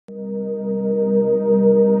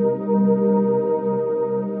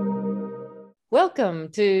Welcome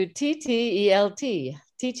to TTELT,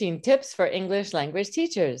 Teaching Tips for English Language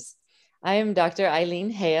Teachers. I am Dr. Eileen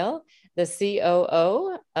Hale, the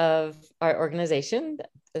COO of our organization,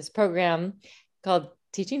 this program called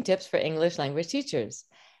Teaching Tips for English Language Teachers.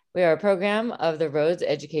 We are a program of the Rhodes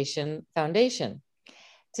Education Foundation.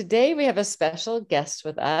 Today, we have a special guest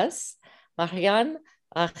with us, Marianne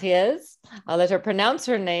Agiez. I'll let her pronounce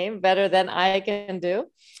her name better than I can do.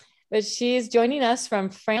 But she's joining us from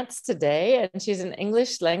France today, and she's an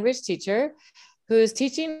English language teacher who's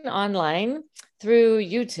teaching online through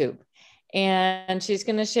YouTube. And she's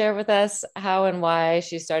going to share with us how and why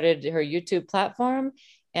she started her YouTube platform.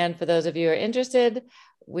 And for those of you who are interested,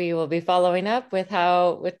 we will be following up with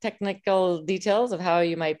technical details of how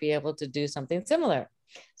you might be able to do something similar.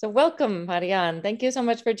 So welcome, Marianne. Thank you so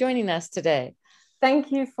much for joining us today.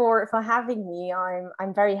 Thank you for having me.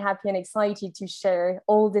 I'm very happy and excited to share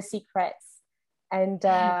all the secrets. And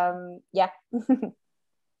yeah.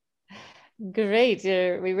 Great.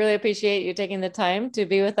 We really appreciate you taking the time to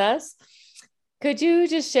be with us. Could you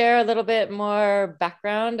just share a little bit more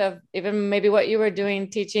background of even maybe what you were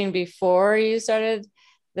doing teaching before you started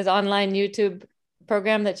this online YouTube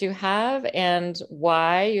program that you have, and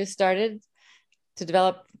why you started to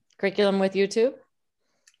develop curriculum with YouTube?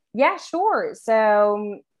 Yeah, sure.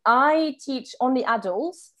 So I teach only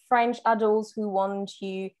adults, French adults who want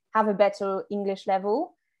to have a better English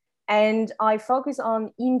level. And I focus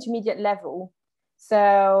on intermediate level.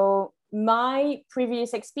 So my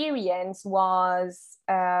previous experience was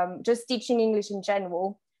just teaching English in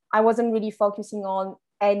general. I wasn't really focusing on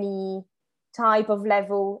any type of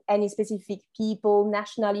level, any specific people,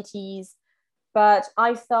 nationalities. But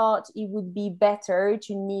I thought it would be better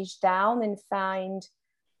to niche down and find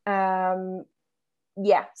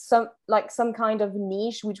some kind of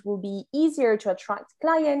niche which will be easier to attract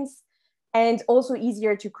clients and also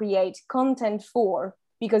easier to create content for,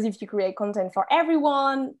 because if you create content for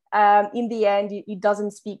everyone, in the end it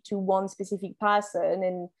doesn't speak to one specific person,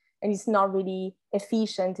 and it's not really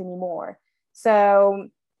efficient anymore. So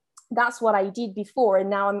that's what I did before, and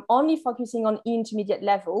now I'm only focusing on intermediate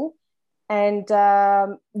level, and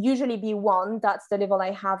usually B1, that's the level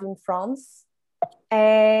I have in France.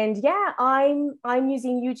 And yeah, I'm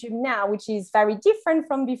using YouTube now, which is very different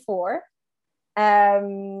from before.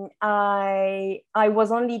 I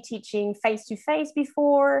was only teaching face-to-face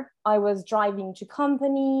before. I was driving to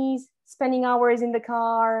companies, spending hours in the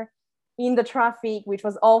car, in the traffic, which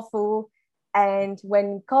was awful. And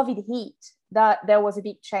when COVID hit, there was a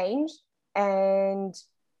big change, and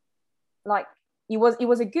like it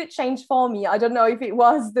was a good change for me. I don't know if it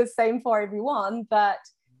was the same for everyone, but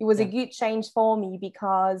it was a good change for me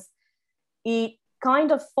because it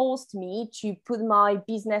kind of forced me to put my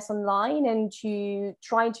business online and to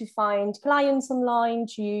try to find clients online,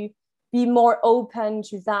 to be more open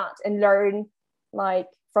to that and learn like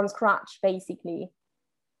from scratch, basically.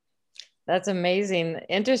 That's amazing.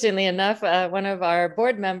 Interestingly enough, one of our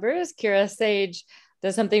board members, Kira Sage,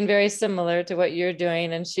 does something very similar to what you're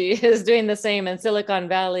doing. And she is doing the same in Silicon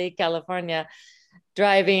Valley, California,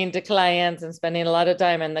 driving to clients and spending a lot of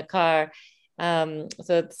time in the car. So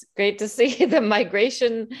it's great to see the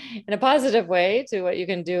migration in a positive way to what you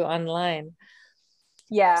can do online.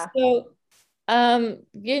 Yeah. So can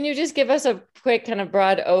you just give us a quick kind of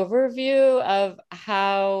broad overview of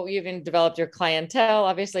how you even developed your clientele?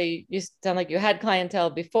 Obviously, you sound like you had clientele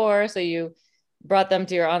before, so you brought them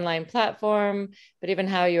to your online platform, but even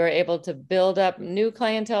how you were able to build up new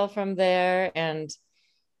clientele from there and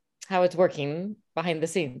how it's working behind the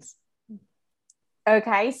scenes.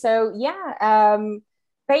 Okay, so yeah,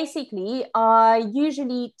 basically, I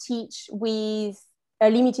usually teach with a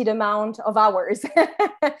limited amount of hours.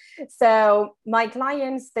 So my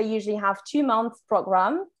clients, they usually have 2 month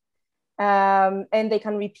program, and they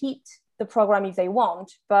can repeat the program if they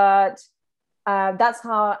want. But that's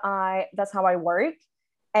how I work,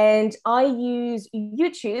 and I use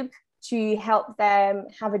YouTube to help them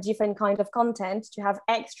have a different kind of content, to have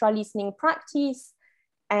extra listening practice,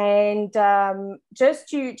 and just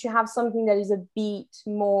to have something that is a bit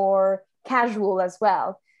more casual as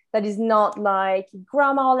well, that is not like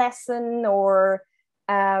grammar lesson or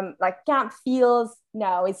like gap fills.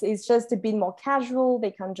 No, it's just a bit more casual. They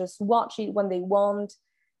can just watch it when they want,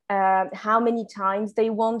 how many times they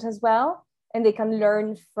want as well, and they can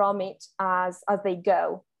learn from it as they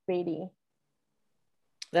go, really.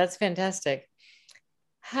 That's fantastic.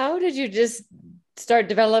 How did you just start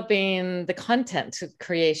developing the content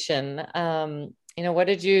creation? What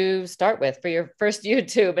did you start with for your first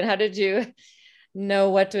YouTube, and how did you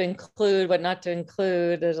know what to include, what not to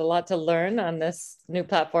include? There's a lot to learn on this new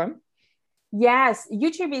platform. Yes,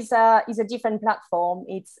 YouTube is a different platform.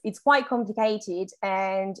 It's quite complicated.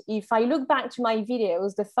 And if I look back to my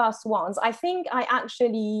videos, the first ones, I think I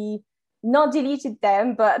actually not deleted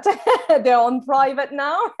them, but they're on private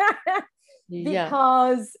now Yeah.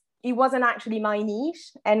 because it wasn't actually my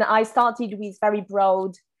niche. And I started with very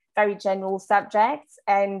broad, very general subjects,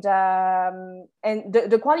 and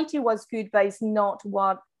the quality was good, but it's not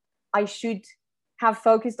what I should have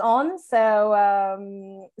focused on. So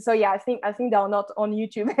yeah, I think they're not on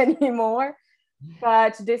YouTube anymore.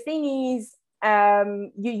 But the thing is,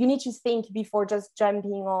 you need to think before just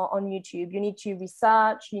jumping on YouTube. You need to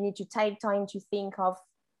research. You need to take time to think of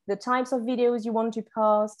the types of videos you want to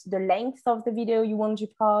post, the length of the video you want to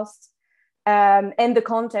post, and the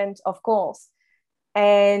content, of course.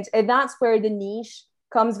 And that's where the niche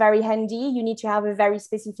comes very handy. You need to have a very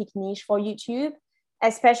specific niche for YouTube,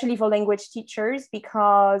 especially for language teachers,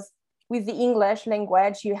 because with the English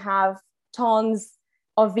language, you have tons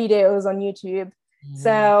of videos on YouTube.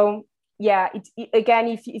 So yeah, again,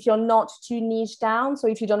 if you're not too niche down, so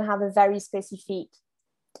if you don't have a very specific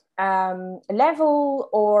level,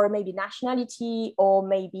 or maybe nationality, or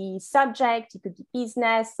maybe subject, it could be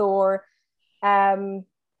business, or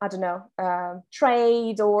I don't know,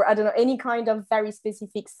 trade, or I don't know, any kind of very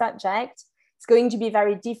specific subject, it's going to be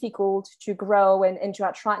very difficult to grow and to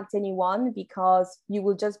attract anyone, because you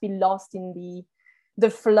will just be lost in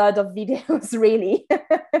the flood of videos, really.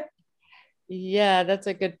 Yeah, that's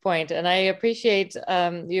a good point. And I appreciate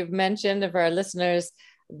you've mentioned for our listeners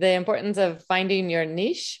the importance of finding your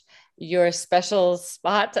niche, your special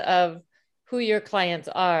spot of who your clients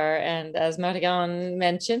are. And as Marianne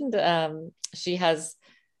mentioned, she has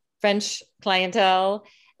French clientele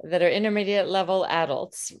that are intermediate level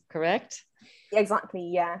adults, correct?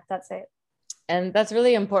 Exactly. Yeah, that's it. And that's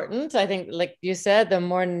really important. I think, like you said, the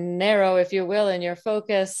more narrow, if you will, in your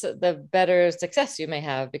focus, the better success you may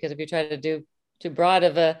have. Because if you try to do too broad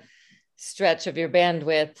of a stretch of your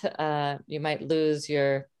bandwidth, you might lose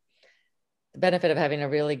the benefit of having a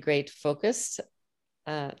really great focused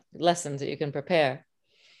lessons that you can prepare.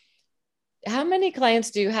 How many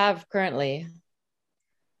clients do you have currently?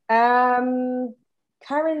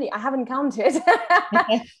 Currently, I haven't counted,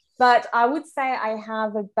 but I would say I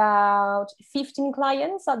have about 15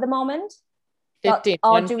 clients at the moment that 15,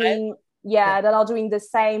 are 1 5? doing, Yeah. yeah, that are doing the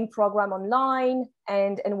same program online,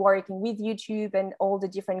 and working with YouTube and all the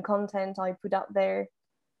different content I put out there.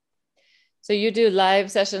 So you do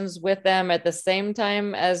live sessions with them at the same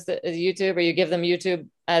time as the YouTube, or you give them YouTube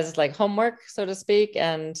as like homework, so to speak?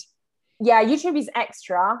 And Yeah, YouTube is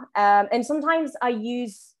extra. And sometimes I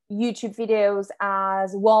use YouTube videos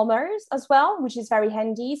as warmers as well, which is very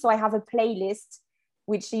handy. So I have a playlist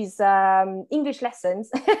which is English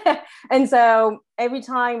lessons. And so every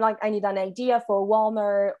time like I need an idea for a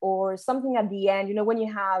warmer or something at the end, when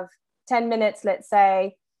you have 10 minutes, let's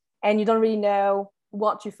say, and you don't really know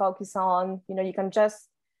what to focus on, you can just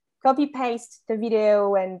copy paste the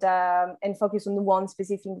video and focus on the one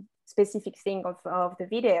specific thing of the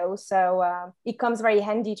video. So it comes very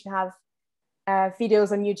handy to have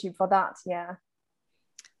videos on YouTube for that.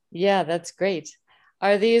 yeah, that's great.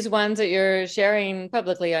 Are these ones that you're sharing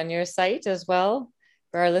publicly on your site as well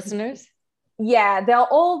for our listeners? Yeah, they're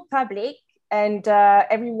all public, and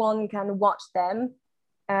everyone can watch them.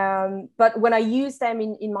 But when I use them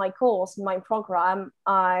in my course, in my program,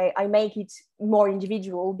 I make it more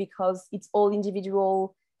individual, because it's all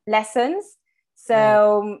individual lessons.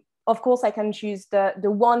 So Right. of course I can choose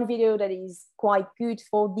the one video that is quite good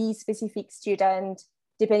for the specific student,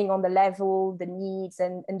 depending on the level, the needs,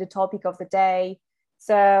 and the topic of the day.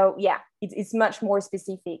 So yeah, it's much more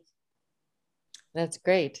specific. That's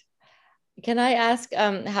great. Can I ask,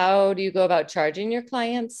 how do you go about charging your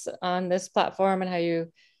clients on this platform, and how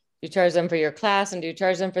you charge them for your class, and do you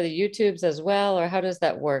charge them for the YouTubes as well? Or how does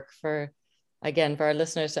that work again, for our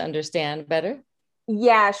listeners to understand better?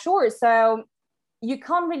 Yeah, sure. So you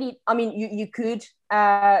can't really, I mean, you could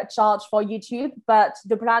charge for YouTube, but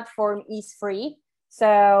the platform is free.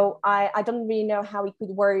 So I don't really know how it could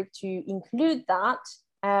work to include that.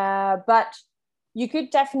 But you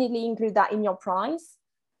could definitely include that in your price.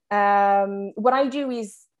 What I do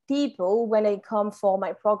is, people, when they come for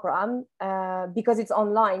my program, because it's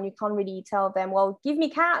online, you can't really tell them, well, give me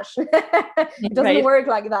cash. It doesn't Right. work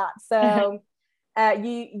like that. So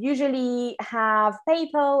you usually have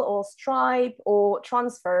PayPal or Stripe or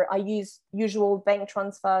transfer. I use usual bank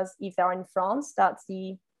transfers if they're in France. That's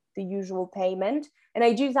the usual payment. And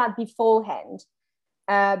I do that beforehand,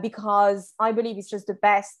 because I believe it's just the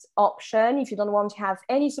best option if you don't want to have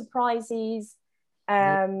any surprises.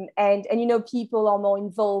 And you know, people are more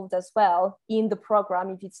involved as well in the program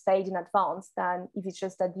if it's paid in advance than if it's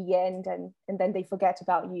just at the end and then they forget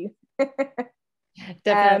about you.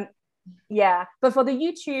 Definitely. Yeah, but for the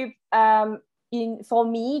YouTube, for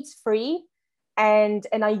me it's free, and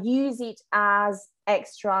I use it as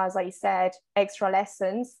extra, as I said, extra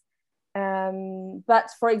lessons. But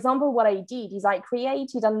for example, what I did is I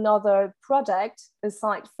created another product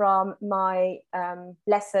aside from my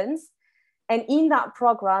lessons. And in that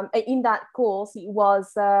program, in that course, it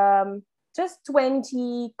was just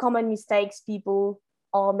 20 common mistakes people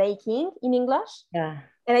are making in English. Yeah.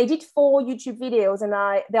 And I did 4 YouTube videos, and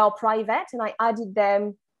they are private, and I added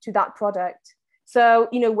them to that product. So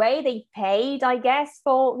in a way, they paid, I guess,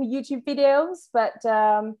 for the YouTube videos, but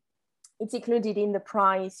it's included in the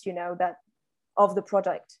price, you know, that of the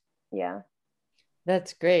product. Yeah.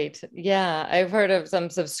 That's great. Yeah, I've heard of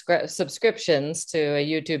some subscriptions to a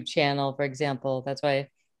YouTube channel, for example. That's why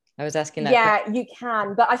I was asking that question. Yeah, you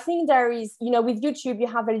can, but I think there is, you know, with YouTube, you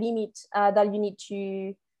have a limit that you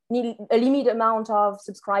need a limit amount of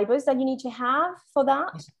subscribers that you need to have for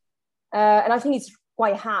that, and I think it's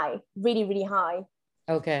quite high, really, really high.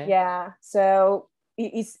 Okay. Yeah, so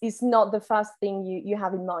it's not the first thing you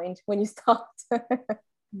have in mind when you start.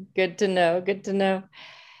 Good to know. Good to know.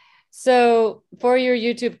 So, for your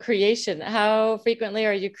YouTube creation, how frequently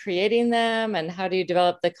are you creating them and how do you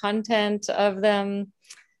develop the content of them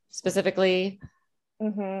specifically?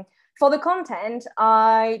 Mm-hmm. For the content,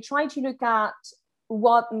 I try to look at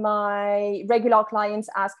what my regular clients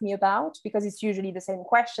ask me about because it's usually the same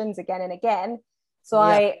questions again and again. So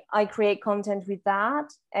Yeah. I create content with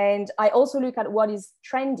that. And I also look at what is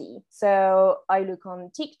trendy. So I look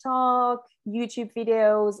on TikTok, YouTube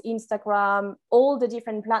videos, Instagram, all the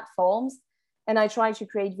different platforms. And I try to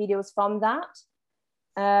create videos from that.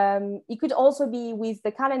 It could also be with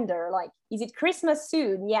the calendar, like, is it Christmas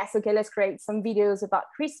soon? Yes, okay, let's create some videos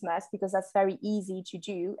about Christmas because that's very easy to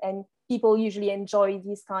do. And people usually enjoy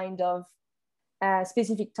these kind of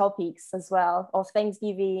specific topics as well, or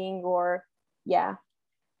Thanksgiving, or yeah.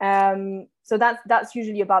 So that's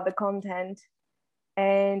usually about the content.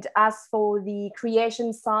 And as for the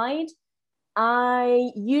creation side,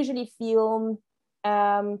 I usually film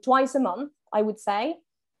twice a month, I would say,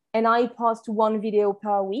 and I post 1 video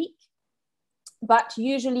per week. But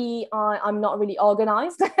usually I'm not really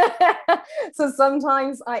organized. So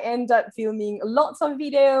sometimes I end up filming lots of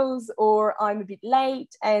videos, or I'm a bit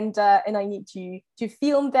late and I need to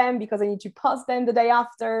film them because I need to post them the day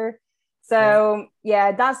after. So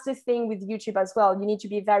yeah, that's the thing with YouTube as well. You need to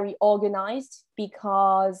be very organized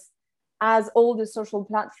because as all the social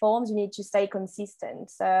platforms, you need to stay consistent.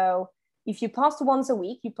 So if you post once a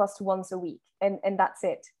week, you post once a week, and that's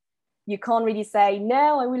it. You can't really say,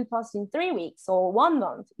 no, I will post in 3 weeks or 1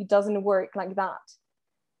 month. It doesn't work like that.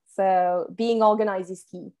 So being organized is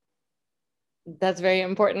key. That's very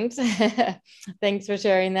important. Thanks for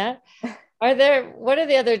sharing that. What are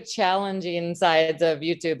the other challenging sides of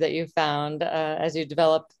YouTube that you found as you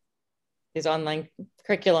develop these online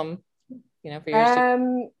curriculum, for your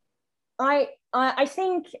students? I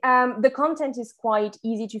think the content is quite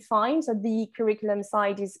easy to find. So the curriculum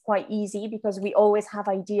side is quite easy because we always have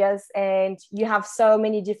ideas, and you have so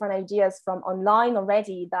many different ideas from online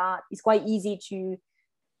already that it's quite easy to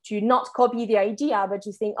not copy the idea, but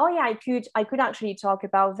to think, oh yeah, I could actually talk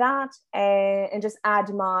about that and just add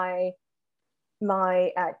my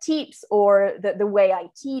tips or the way I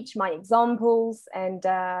teach, my examples, and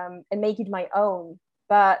make it my own.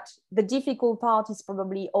 But the difficult part is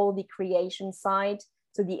probably all the creation side,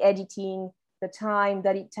 so the editing, the time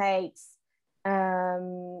that it takes,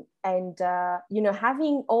 and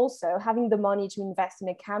having the money to invest in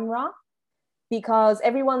a camera, because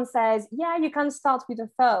everyone says, yeah, you can start with a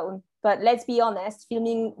phone, but let's be honest,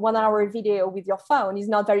 filming 1 hour video with your phone is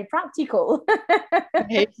not very practical.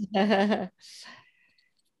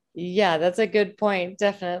 Yeah, that's a good point,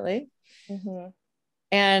 definitely. Mm-hmm.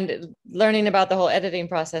 And learning about the whole editing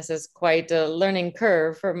process is quite a learning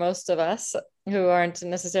curve for most of us who aren't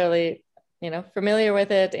necessarily, familiar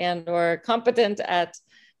with it and or competent at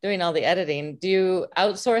doing all the editing. Do you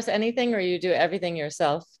outsource anything or you do everything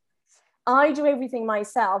yourself? I do everything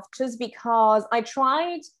myself just because I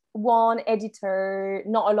tried one editor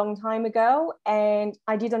not a long time ago and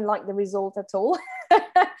I didn't like the result at all.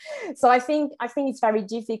 So I think it's very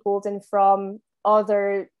difficult, and from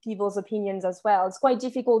other people's opinions as well, it's quite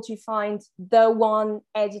difficult to find the one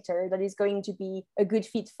editor that is going to be a good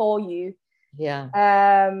fit for you. Yeah.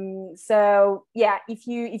 So yeah, if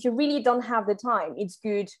you really don't have the time, it's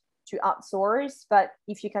good to outsource, but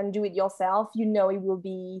if you can do it yourself, it will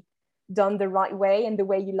be done the right way and the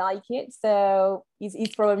way you like it. So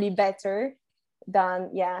it's probably better than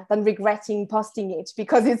regretting posting it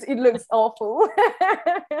because it looks awful.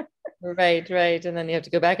 Right, right. And then you have to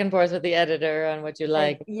go back and forth with the editor on what you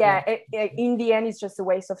like. And yeah, in the end, it's just a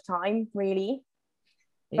waste of time, really.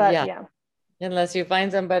 But Yeah. Unless you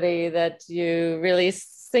find somebody that you really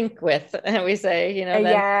sync with, we say, you know.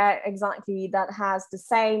 Then... Yeah, exactly. That has the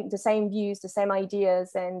same views, the same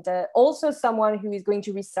ideas, and also someone who is going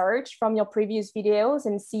to research from your previous videos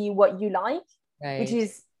and see what you like, which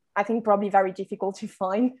is, I think, probably very difficult to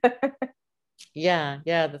find. Yeah,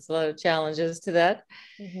 that's a lot of challenges to that.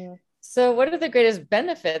 Mm-hmm. So what are the greatest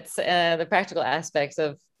benefits, the practical aspects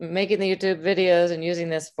of making the YouTube videos and using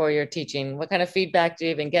this for your teaching? What kind of feedback do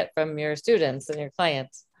you even get from your students and your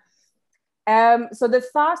clients? So the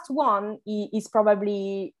first one is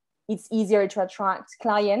probably it's easier to attract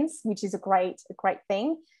clients, which is a great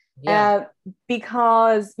thing. Yeah.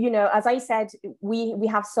 Because, you know, as I said, we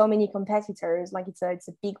have so many competitors, like it's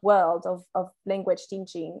a big world of language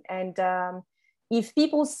teaching. And if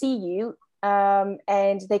people see you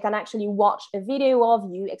and they can actually watch a video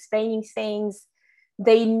of you explaining things,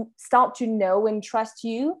 they start to know and trust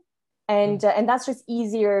you. And that's just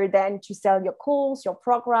easier than to sell your course, your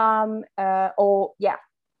program,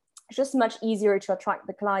 just much easier to attract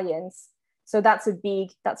the clients. So that's a big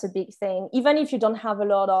thing. Even if you don't have a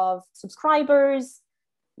lot of subscribers,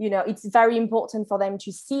 you know, it's very important for them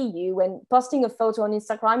to see you. And posting a photo on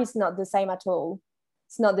Instagram is not the same at all.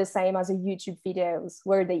 It's not the same as a YouTube videos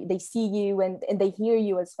where they see you and they hear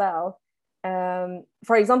you as well.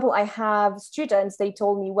 For example, I have students, they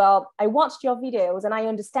told me, well, I watched your videos and I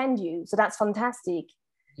understand you. So that's fantastic.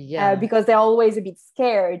 Yeah. Because they're always a bit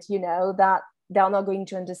scared, you know, that they're not going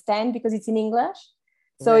to understand because it's in English.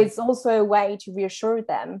 So It's also a way to reassure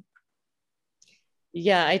them.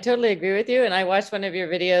 Yeah, I totally agree with you. And I watched one of your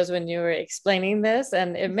videos when you were explaining this,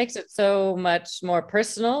 and it makes it so much more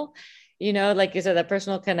personal, you know, like you said, that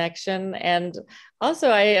personal connection. And also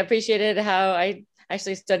I appreciated how I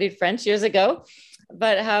actually studied French years ago,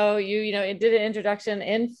 but how you know, it did an introduction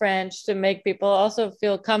in French to make people also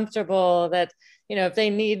feel comfortable that, you know, if they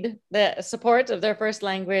need the support of their first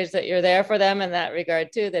language, that you're there for them in that regard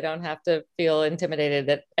too. They don't have to feel intimidated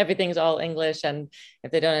that everything's all English, and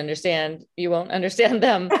if they don't understand, you won't understand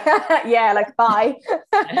them. Yeah, like bye.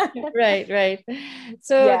 Right.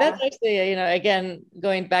 So that's actually, you know, again,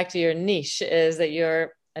 going back to your niche is that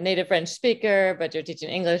you're a native French speaker, but you're teaching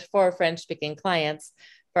English for French speaking clients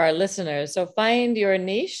for our listeners. So find your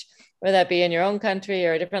niche, whether that be in your own country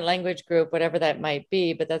or a different language group, whatever that might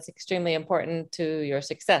be, but that's extremely important to your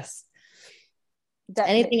success.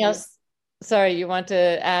 Definitely. Anything else? Sorry, you want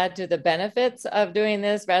to add to the benefits of doing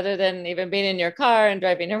this rather than even being in your car and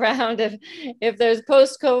driving around? If there's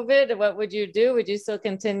post-COVID, what would you do? Would you still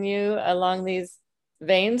continue along these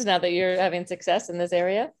veins now that you're having success in this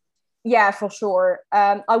area? Yeah, for sure.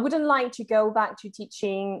 I wouldn't like to go back to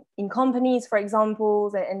teaching in companies, for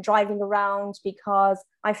example, and driving around, because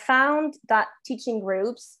I found that teaching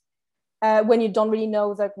groups, when you don't really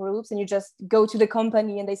know the groups and you just go to the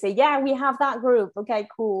company and they say, yeah, we have that group. Okay,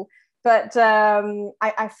 cool. But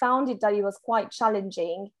I found that it was quite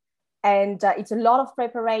challenging, and it's a lot of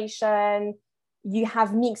preparation. You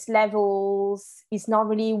have mixed levels. It's not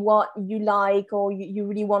really what you like or you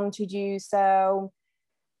really want to do. So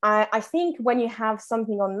I think when you have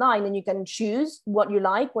something online and you can choose what you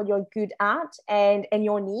like, what you're good at, and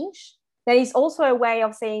your niche, there is also a way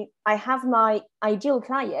of saying, I have my ideal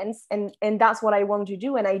clients and that's what I want to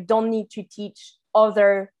do. And I don't need to teach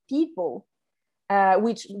other people,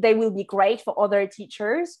 which they will be great for other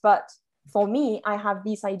teachers. But for me, I have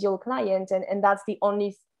this ideal client and that's the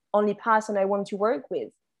only person I want to work with.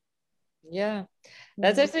 Yeah,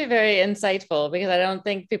 that's actually very insightful, because I don't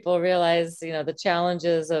think people realize, you know, the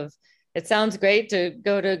challenges of, it sounds great to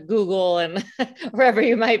go to Google and wherever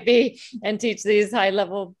you might be and teach these high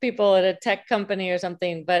level people at a tech company or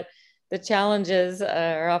something, but the challenges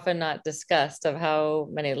are often not discussed, of how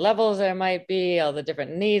many levels there might be, all the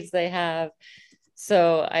different needs they have.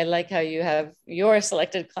 So I like how you have your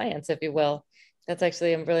selected clients, if you will. That's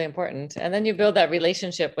actually really important. And then you build that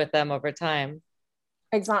relationship with them over time.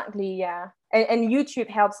 Exactly, yeah. And YouTube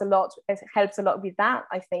helps a lot. It helps a lot with that,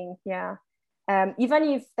 I think. Yeah. Even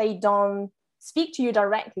if they don't speak to you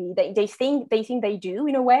directly, they think they do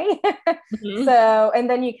in a way. Mm-hmm. So, and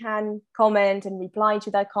then you can comment and reply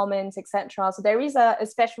to their comments, etc. So there is a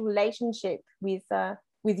special relationship with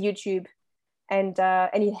YouTube, and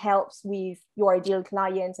it helps with your ideal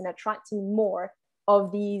clients and attracting more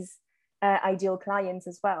of these ideal clients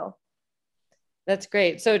as well. That's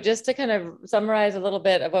great. So just to kind of summarize a little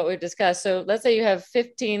bit of what we've discussed. So let's say you have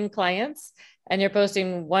 15 clients and you're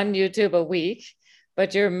posting one YouTube a week,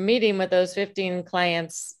 but you're meeting with those 15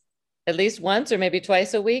 clients at least once or maybe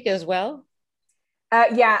twice a week as well.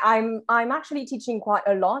 Yeah, I'm actually teaching quite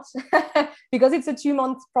a lot because it's a 2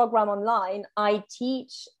 month program online. I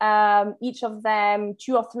teach each of them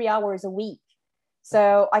 2 or 3 hours a week,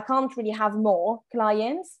 so I can't really have more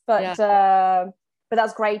clients, Yeah. but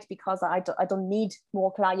that's great because I don't need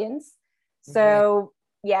more clients. Right. So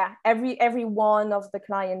yeah, every one of the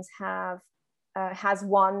clients has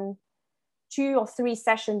 1, 2 or 3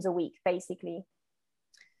 sessions a week basically,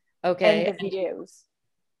 and Okay. the videos.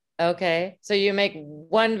 Okay. So you make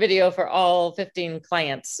one video for all 15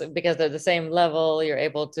 clients because they're the same level. You're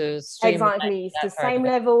able to streamline Exactly. It's the that part same of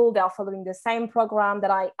it. level. They are following the same program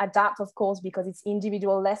that I adapt, of course, because it's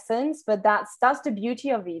individual lessons. But that's the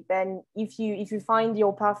beauty of it. Then if you find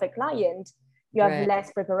your perfect client, you have Right.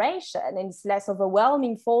 less preparation and it's less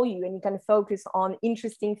overwhelming for you, and you can focus on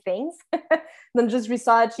interesting things than just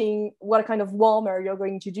researching what kind of warmer you're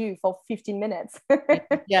going to do for 15 minutes.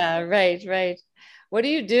 Yeah, right, right. What do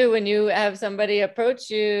you do when you have somebody approach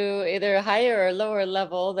you either higher or lower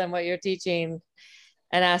level than what you're teaching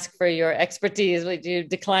and ask for your expertise? Would you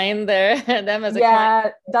decline them as a client? Yeah, Or do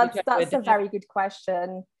you that's try to that's a adapt? very good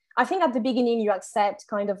question. I think at the beginning you accept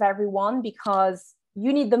kind of everyone because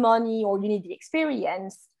you need the money or you need the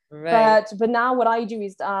experience. Right. But now what I do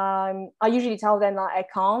is I usually tell them that I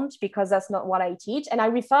can't because that's not what I teach, and I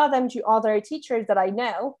refer them to other teachers that I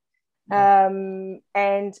know. And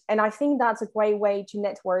I think that's a great way to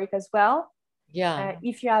network as well. Yeah.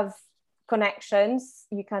 If you have connections,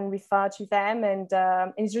 you can refer to them, and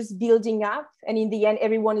it's just building up. And in the end,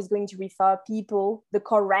 everyone is going to refer people, the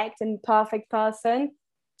correct and perfect person,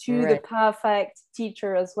 to the Right. perfect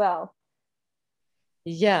teacher as well.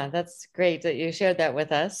 Yeah, that's great that you shared that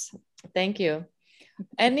with us. Thank you.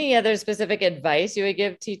 Any other specific advice you would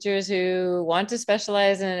give teachers who want to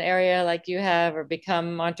specialize in an area like you have or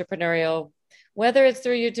become entrepreneurial, whether it's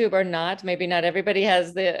through YouTube or not? Maybe not everybody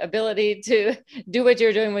has the ability to do what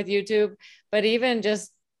you're doing with YouTube, but even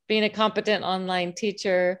just being a competent online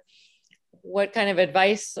teacher, what kind of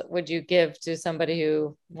advice would you give to somebody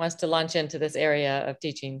who wants to launch into this area of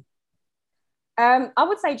teaching? I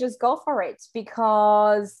would say just go for it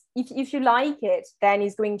because if you like it, then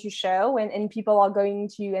it's going to show, and people are going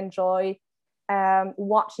to enjoy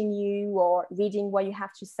watching you or reading what you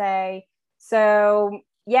have to say. So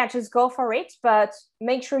yeah, just go for it, but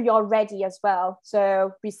make sure you're ready as well.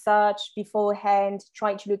 So research beforehand,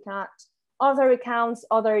 try to look at other accounts,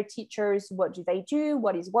 other teachers, what do they do,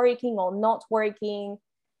 what is working or not working,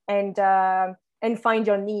 and find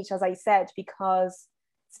your niche, as I said, because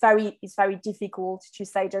it's very difficult to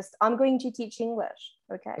say just I'm going to teach English.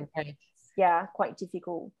 Okay, Okay. yeah, quite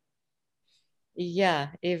difficult.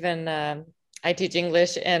 Yeah, even I teach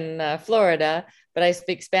English in Florida, but I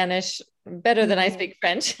speak Spanish better than I Mm-hmm. speak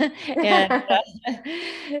French. And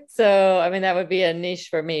so, I mean, that would be a niche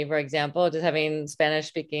for me, for example, just having Spanish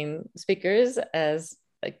speaking speakers as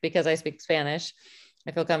like because I speak Spanish,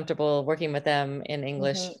 I feel comfortable working with them in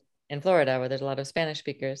English Mm-hmm. in Florida where there's a lot of Spanish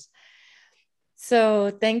speakers. So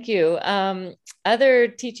thank you. Other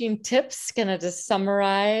teaching tips, can I just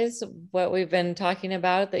summarize what we've been talking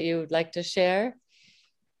about that you would like to share?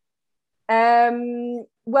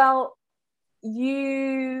 Well,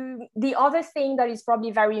 the other thing that is probably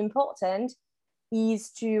very important is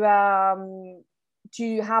to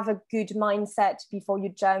have a good mindset before you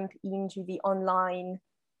jump into the online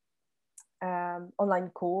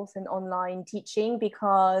course and online teaching,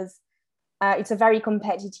 because it's a very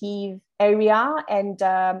competitive area, and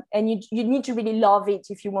you need to really love it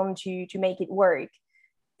if you want to make it work.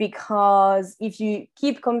 Because if you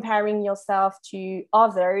keep comparing yourself to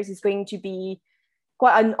others, it's going to be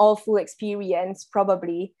quite an awful experience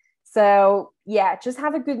probably. So yeah, just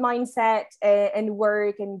have a good mindset, and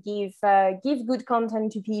work and give good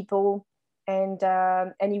content to people, and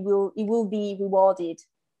it will be rewarded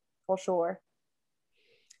for sure.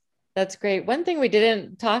 That's great. One thing we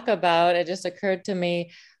didn't talk about, it just occurred to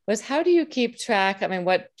me, was how do you keep track? I mean,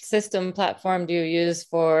 what system platform do you use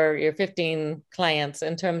for your 15 clients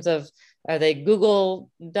in terms of are they Google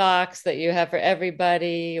Docs that you have for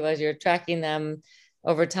everybody as you're tracking them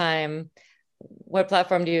over time? What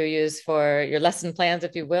platform do you use for your lesson plans,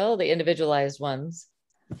 if you will, the individualized ones?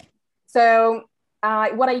 So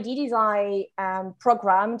what I did is I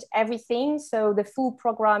programmed everything. So the full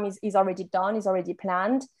program is already done, is already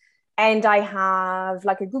planned. And I have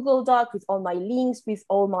like a Google Doc with all my links, with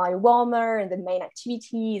all my warmer and the main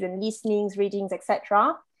activities and listenings, readings,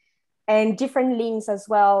 etc. and different links as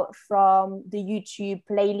well from the YouTube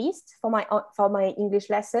playlist for my English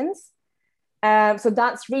lessons. So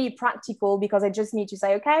that's really practical because I just need to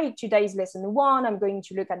say, okay, today's lesson 1, I'm going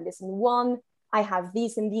to look at lesson 1. I have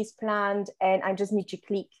this and this planned, and I just need to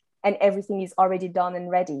click and everything is already done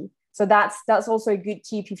and ready. So that's also a good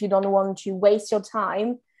tip if you don't want to waste your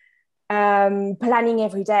time planning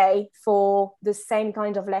every day for the same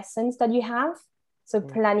kind of lessons that you have. So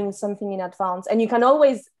planning something in advance, and you can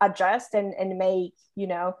always adjust and make,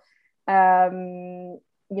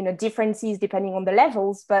 differences depending on the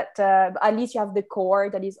levels, but at least you have the core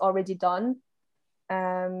that is already done.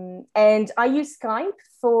 And I use Skype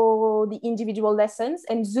for the individual lessons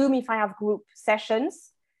and Zoom if I have group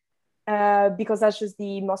sessions, because that's just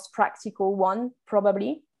the most practical one,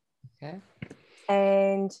 probably. Okay.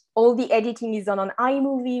 And all the editing is done on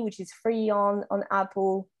iMovie, which is free on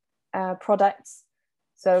Apple products.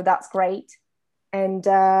 So that's great. And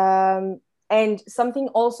something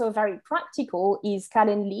also very practical is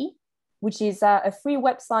Calendly, which is a free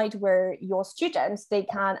website where your students, they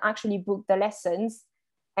can actually book the lessons,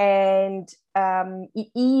 and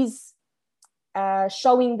it is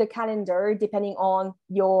showing the calendar depending on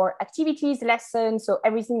your activities, lessons, so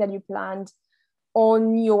everything that you planned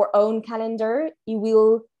on your own calendar, it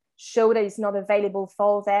will show that it's not available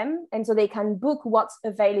for them, and so they can book what's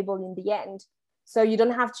available in the end. So you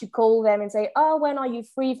don't have to call them and say, oh, when are you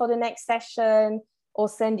free for the next session, or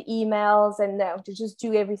send emails, and no, to just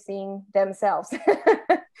do everything themselves,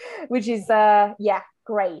 which is,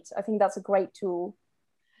 great. I think that's a great tool.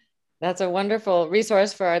 That's a wonderful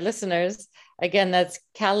resource for our listeners. Again, that's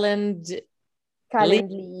Calendly.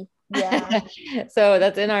 Yeah. So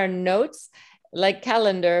that's in our notes, like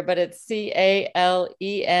calendar, but it's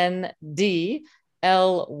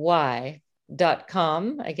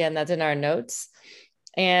CALENDLY.com. Again, that's in our notes.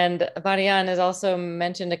 And Marianne has also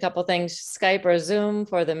mentioned a couple things: Skype or Zoom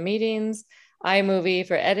for the meetings, iMovie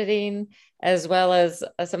for editing, as well as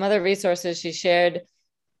some other resources she shared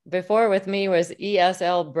before with me was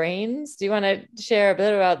ESL Brains. Do you want to share a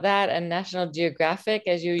bit about that and National Geographic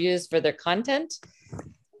as you use for their content?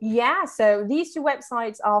 Yeah, so these two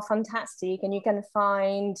websites are fantastic, and you can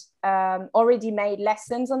find already made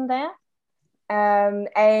lessons on there.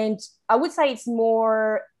 And I would say it's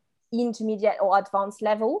more intermediate or advanced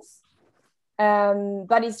levels,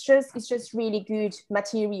 but it's just really good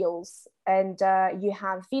materials, and you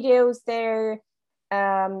have videos there,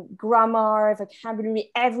 grammar, vocabulary,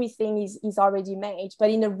 everything is already made, but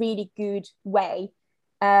in a really good way.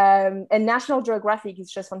 And National Geographic is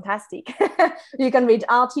just fantastic. You can read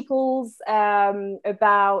articles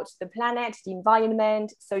about the planet, the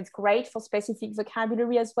environment, so it's great for specific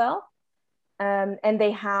vocabulary as well. And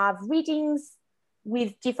they have readings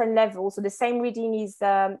with different levels. So the same reading is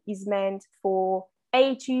meant for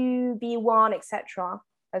A2, B1, etc.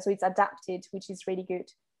 So it's adapted, which is really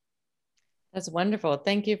good. That's wonderful.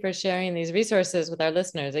 Thank you for sharing these resources with our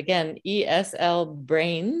listeners. Again, ESL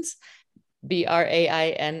Brains,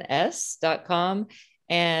 BRAINS.com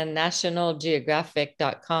and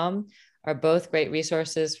nationalgeographic.com are both great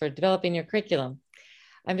resources for developing your curriculum.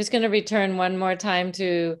 I'm just going to return one more time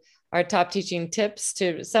to our top teaching tips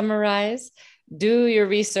to summarize. Do your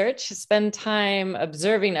research, spend time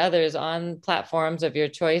observing others on platforms of your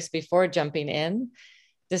choice before jumping in.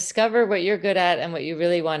 Discover what you're good at and what you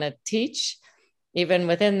really want to teach. Even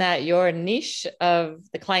within that, your niche of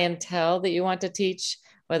the clientele that you want to teach,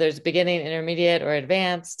 whether it's beginning, intermediate, or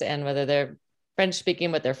advanced, and whether they're French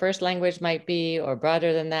speaking, what their first language might be, or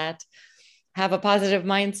broader than that. Have a positive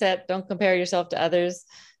mindset. Don't compare yourself to others.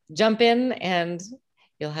 Jump in and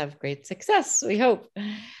you'll have great success, we hope.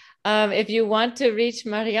 If you want to reach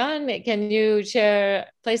Marianne, can you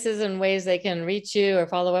share places and ways they can reach you or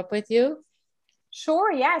follow up with you?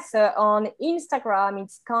 Sure, yes. On Instagram,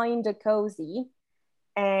 it's Kinda Cozy.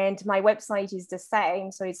 And my website is the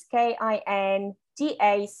same. So it's KINDACOSY.FR.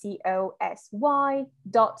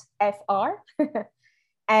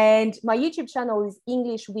 And my YouTube channel is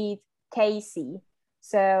English with Casey.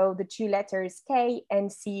 So the two letters K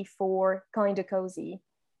and C for Kinda Cozy.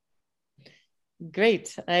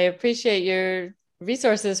 Great. I appreciate your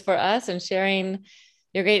resources for us and sharing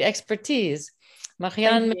your great expertise.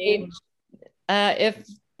 Marianne, if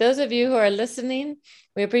those of you who are listening,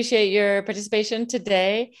 we appreciate your participation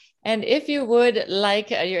today. And if you would like,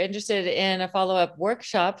 you're interested in a follow-up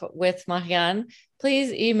workshop with Marianne,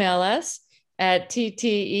 please email us at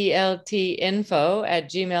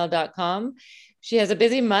tteltinfo@gmail.com. She has a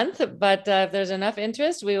busy month, but if there's enough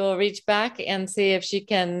interest, we will reach back and see if she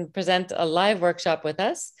can present a live workshop with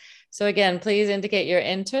us. So again, please indicate your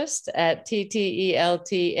interest at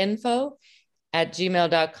tteltinfo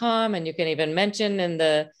gmail.com. And you can even mention in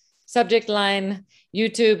the subject line,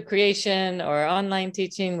 YouTube creation or online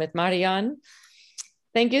teaching with Marianne.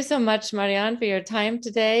 Thank you so much, Marianne, for your time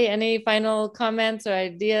today. Any final comments or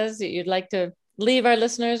ideas that you'd like to leave our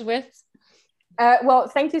listeners with? Well,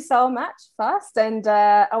 thank you so much first. And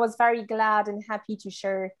I was very glad and happy to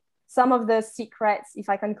share some of the secrets, if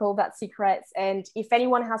I can call that secrets. And if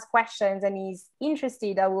anyone has questions and is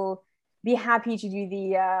interested, I will be happy to do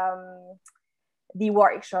the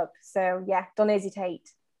workshop. So yeah, don't hesitate.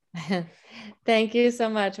 Thank you so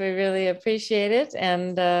much. We really appreciate it.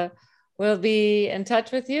 And we'll be in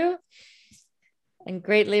touch with you and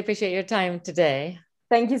greatly appreciate your time today.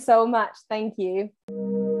 Thank you so much. Thank you.